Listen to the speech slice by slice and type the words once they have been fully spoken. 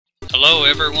Hello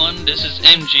everyone, this is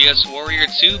MGS Warrior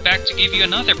 2 back to give you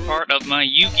another part of my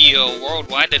Yu-Gi-Oh!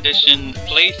 Worldwide Edition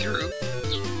playthrough.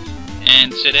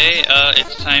 And today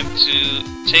it's time to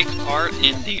take part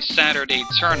in the Saturday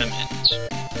tournament.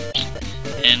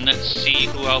 And let's see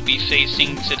who I'll be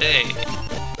facing today.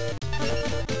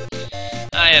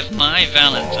 I have Mai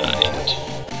Valentine.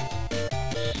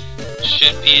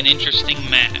 Should be an interesting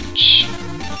match.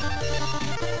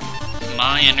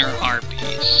 Mai and her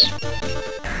harpies.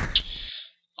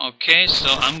 Okay, so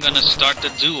I'm gonna start the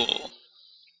duel.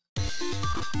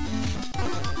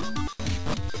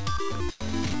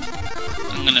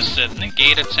 I'm gonna set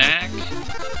negate attack.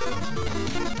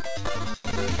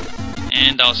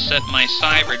 And I'll set my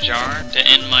Cyber Jar to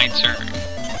end my turn.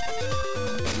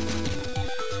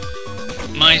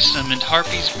 My summoned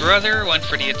Harpy's brother went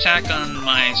for the attack on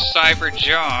my Cyber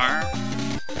Jar.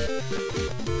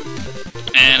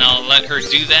 And I'll let her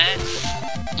do that.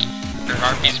 Her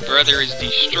Harpy's brother is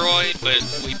destroyed, but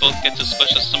we both get to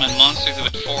special summon monsters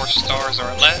with 4 stars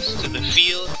or less to the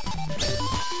field.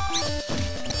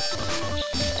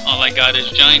 All I got is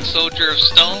Giant Soldier of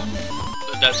Stone,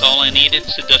 but that's all I needed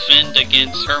to defend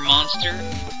against her monster,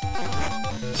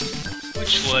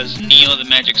 which was Neo the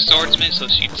Magic Swordsman, so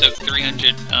she took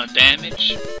 300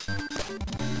 damage.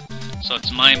 So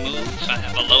it's my move. I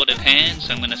have a loaded hand,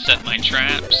 so I'm going to set my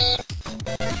traps,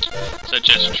 such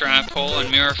as Trap Hole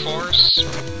and Mirror Force.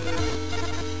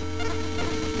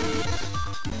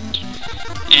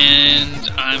 And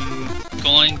I'm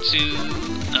going to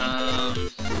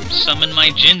summon my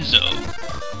Jinzo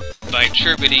by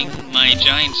tributing my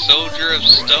Giant Soldier of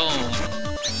Stone.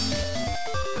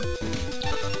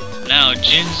 Now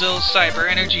Jinzo Cyber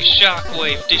Energy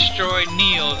Shockwave destroy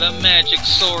Neo the Magic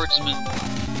Swordsman.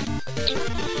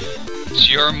 It's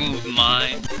your move,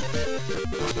 Mai.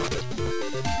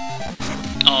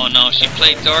 Oh no, she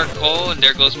played Dark Hole, and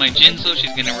there goes my Jinzo.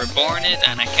 She's gonna reborn it,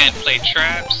 and I can't play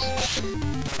traps.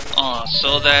 Oh,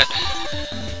 so that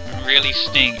really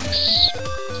stinks.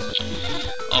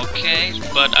 Okay,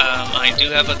 but I do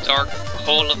have a Dark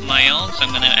Hole of my own, so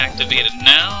I'm gonna activate it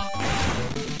now.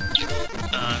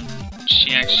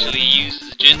 She actually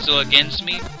uses Jinzo against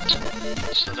me,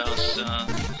 so that was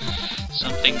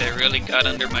something that really got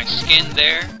under my skin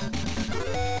there.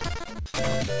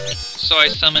 So I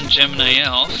summon Gemini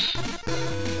Elf,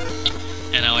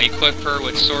 and I'll equip her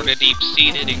with Sword of Deep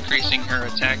Seated, increasing her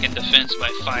attack and defense by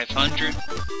 500.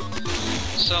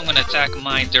 So I'm going to attack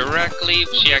Mai directly.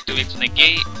 She activates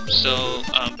Negate, so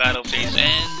battle phase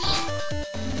ends.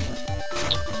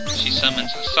 She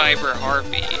summons Cyber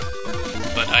Harpy,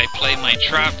 but I play my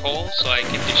Trap Hole so I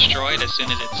can destroy it as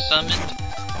soon as it's summoned.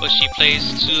 But she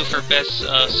plays 2 of her best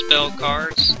spell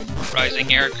cards,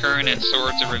 Rising Air Current and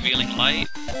Swords of Revealing Light.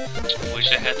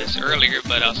 Wish I had this earlier,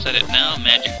 but I'll set it now.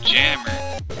 Magic Jammer.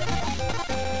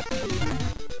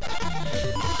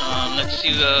 Let's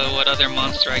see what other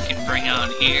monster I can bring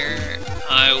out here.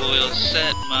 I will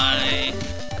set my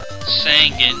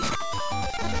Sangan.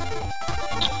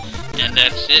 And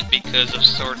that's it, because of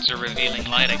Swords of Revealing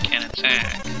Light I can't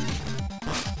attack.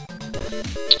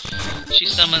 She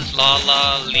summons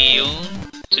Lala Leon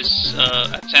to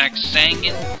attack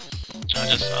Sangan. I'll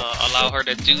just allow her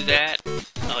to do that.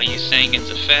 I'll use Sangan's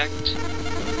effect.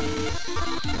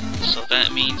 So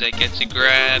that means I get to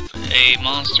grab a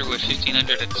monster with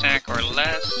 1500 attack or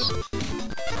less.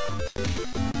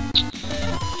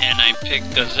 And I pick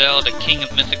Gazelle, the King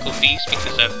of Mythical Beasts,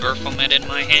 because I have Baphomet in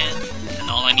my hand. And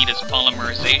all I need is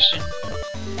Polymerization.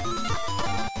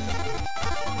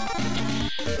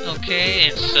 Okay,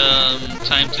 it's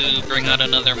time to bring out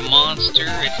another monster,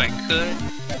 if I could.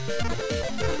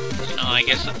 Oh, I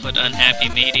guess I'll put Unhappy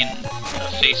Maiden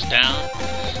face down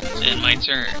to end my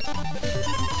turn.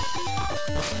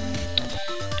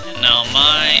 And now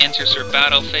Mai enters her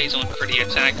battle phase and went for the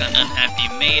attack on Unhappy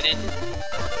Maiden.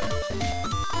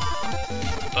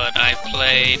 But I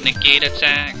play Negate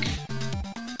Attack,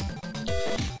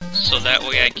 so that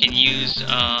way I can use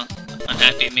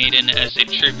Unhappy Maiden as a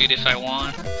tribute if I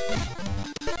want,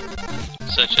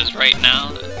 such as right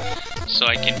now, so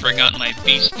I can bring out my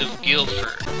Beast of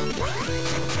Guilford.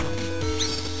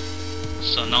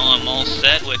 So now I'm all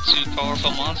set with 2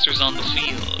 powerful monsters on the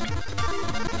field.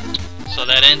 So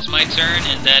that ends my turn,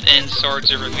 and that ends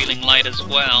Swords of Revealing Light as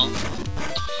well.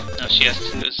 Now she has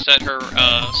to set her,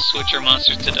 switch her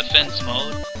monsters to defense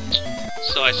mode.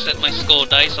 So I set my Skull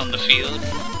Dice on the field.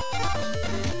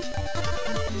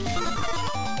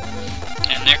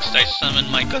 And next I summon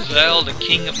my Gazelle, the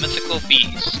King of Mythical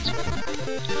Beasts.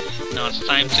 Now it's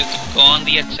time to go on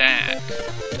the attack.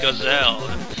 Gazelle,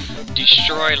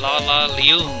 destroy Lala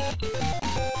Leon.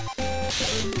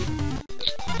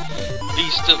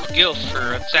 Beast of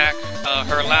Guilford attack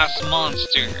her last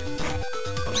monster.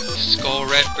 Skull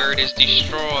Redbird is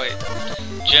destroyed.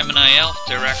 Gemini Elf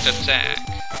direct attack.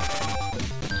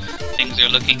 Things are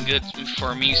looking good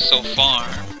for me so far.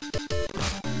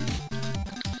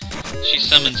 She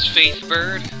summons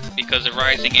Faithbird. Because of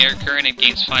Rising Air Current, it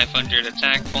gains 500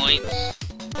 attack points.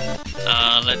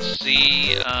 Let's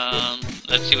see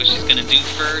what she's gonna do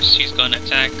first. She's gonna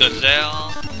attack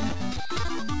Gazelle.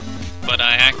 But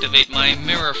I activate my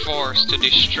Mirror Force to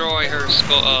destroy her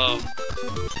skull.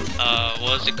 What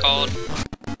was it called?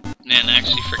 Man, I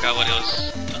actually forgot what it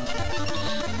was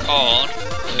called.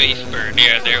 Faithbird.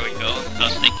 Yeah, there we go. I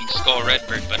was thinking Skull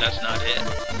Redbird, but that's not it.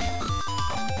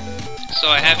 So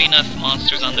I have enough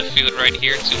monsters on the field right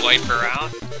here to wipe her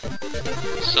out.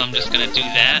 So I'm just gonna do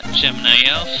that. Gemini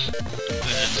Elf,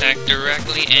 gonna attack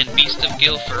directly, and Beast of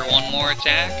Guilford, one more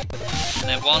attack.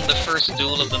 And I've won the first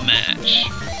duel of the match.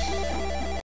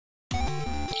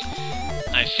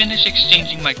 I finish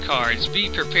exchanging my cards. Be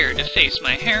prepared to face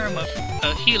my harem of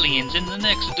Hellions in the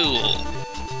next duel.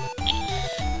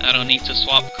 I don't need to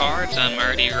swap cards, I'm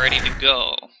already ready to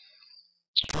go.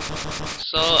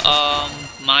 So,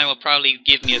 Mai will probably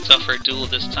give me a tougher duel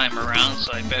this time around,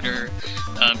 so I better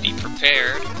be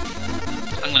prepared.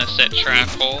 I'm gonna set Trap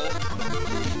Hole.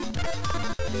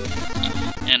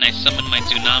 And I summon my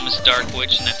Dunamis Dark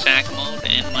Witch in attack mode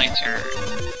and my turn.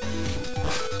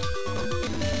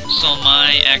 So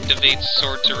Mai activates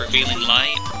Sword to Revealing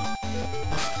Light.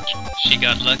 She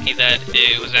got lucky that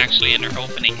it was actually in her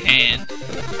opening hand.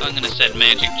 So I'm gonna set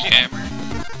Magic Jammer.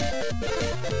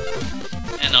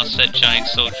 And I'll set Giant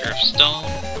Soldier of Stone.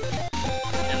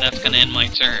 And that's gonna end my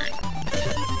turn.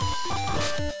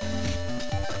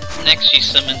 Next she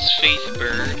summons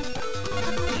Faithbird.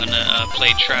 I'm gonna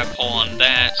play Trap Hole on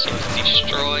that so it's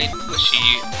destroyed. But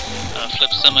she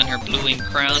flip summon her Blueing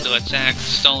Crown to attack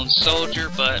Stone Soldier,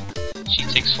 but she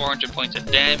takes 400 points of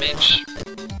damage.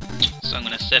 So I'm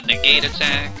gonna set Negate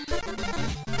Attack.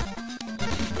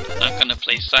 I'm not gonna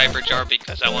play Cyberjar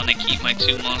because I want to keep my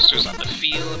two monsters on the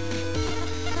field.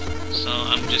 So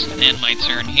I'm just gonna end my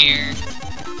turn here.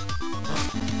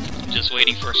 I'm just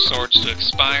waiting for swords to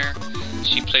expire.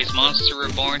 She plays Monster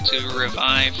Reborn to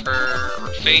revive her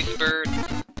Faithbird.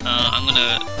 I'm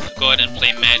gonna go ahead and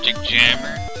play Magic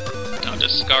Jammer. I'll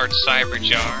discard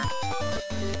Cyberjar.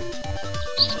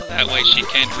 So that way she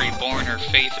can't reborn her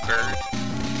Faithbird.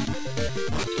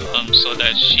 So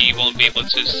that she won't be able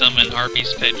to summon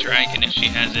Harpy's Pet Dragon if she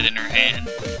has it in her hand.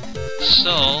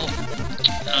 So,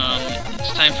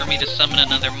 it's time for me to summon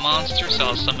another monster, so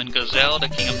I'll summon Gazelle, the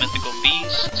King of Mythical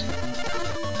Beast.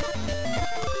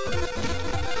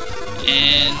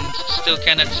 And still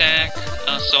can attack,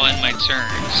 so I end my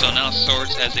turn. So now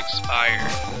Swords has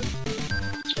expired.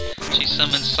 She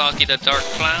summons Saki the Dark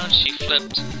Clown. She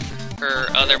flipped her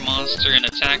other monster in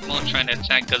attack mode, trying to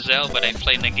attack Gazelle, but I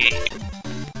play Negate.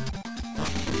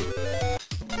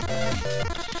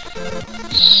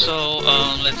 So,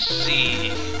 let's see.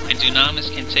 My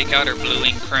Dunamis can take out her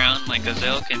Blueing Crown. My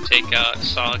Gazelle can take out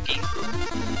Saki.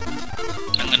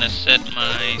 I'm gonna set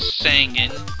my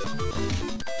Sangan.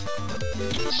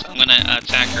 So I'm gonna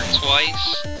attack her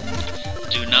twice.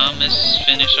 Dunamis,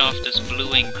 finish off this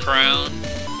Blueing Crown.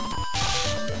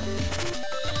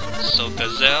 So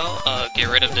Gazelle, get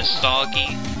rid of this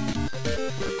Soggy.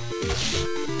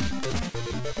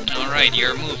 Alright,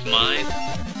 your move, Mai.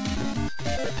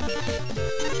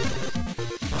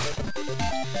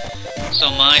 So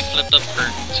Mai flipped up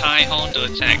her Tyhone to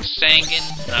attack Sangan.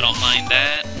 I don't mind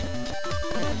that.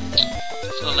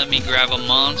 So let me grab a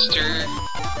monster.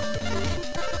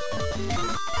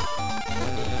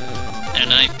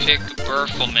 And I pick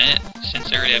Berfelmet,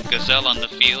 since I already have Gazelle on the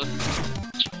field.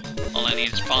 All I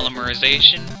need is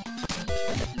Polymerization.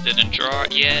 Didn't draw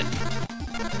it yet.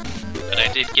 But I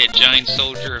did get Giant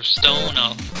Soldier of Stone.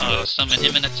 I'll summon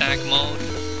him in attack mode.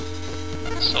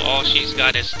 So all she's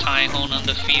got is Tyhone on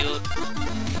the field.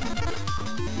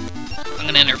 I'm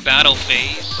gonna enter battle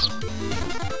phase.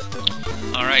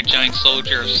 Alright, Giant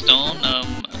Soldier of Stone,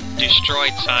 destroy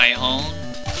Tyhone.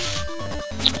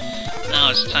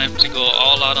 Now it's time to go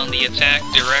all out on the attack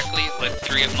directly with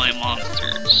 3 of my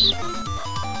monsters.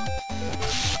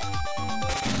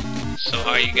 So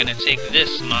how are you gonna take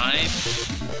this, Mai?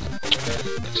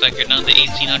 Looks like you're down to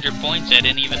 1800 points. I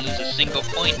didn't even lose a single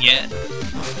point yet.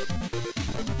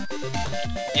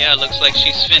 Yeah, it looks like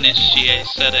she's finished. She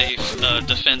set a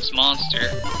defense monster.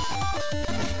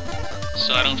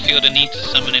 So I don't feel the need to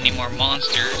summon any more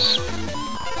monsters.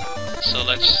 So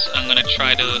I'm gonna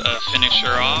try to finish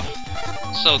her off.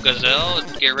 So Gazelle,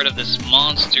 get rid of this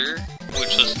monster,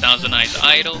 which was Thousand Eyes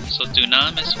Idol. So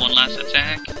Dunamis, one last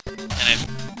attack. And I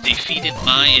defeated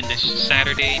Mai in the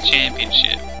Saturday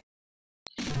Championship.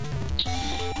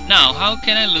 Now, how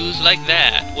can I lose like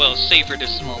that? Well, savor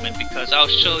this moment because I'll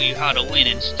show you how to win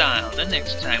in style the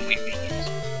next time we meet.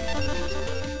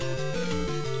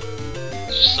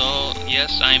 So,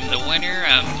 yes, I'm the winner.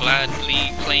 I'm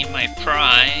gladly claim my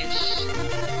prize.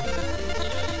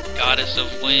 Goddess of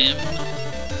Whim.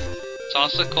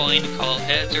 Toss a coin, call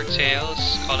heads or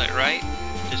tails, call it right.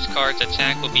 This card's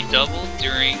attack will be doubled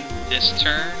during this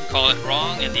turn, call it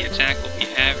wrong, and the attack will be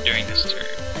halved during this turn.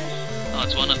 Oh,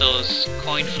 it's one of those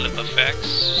coin flip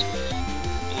effects,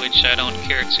 which I don't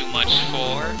care too much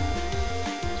for.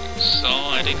 So,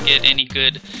 I didn't get any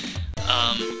good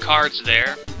cards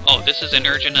there. Oh, this is an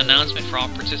urgent announcement for all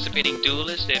participating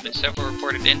duelists. There have been several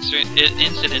reported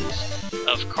incidents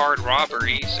of card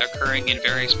robberies occurring in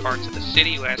various parts of the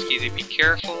city. We ask you to be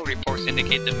careful. Reports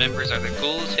indicate the members are the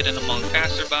ghouls hidden among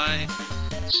passerby.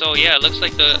 So yeah, it looks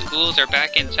like the ghouls are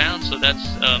back in town, so that's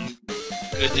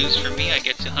good news for me. I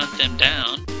get to hunt them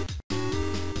down.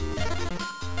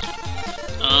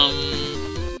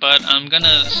 But I'm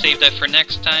gonna save that for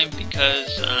next time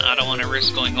because I don't want to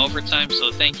risk going overtime.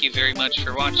 So thank you very much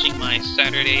for watching my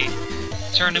Saturday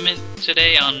tournament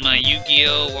today on my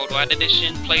Yu-Gi-Oh! Worldwide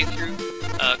Edition playthrough.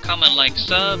 Comment, like,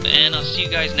 sub, and I'll see you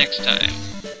guys next time.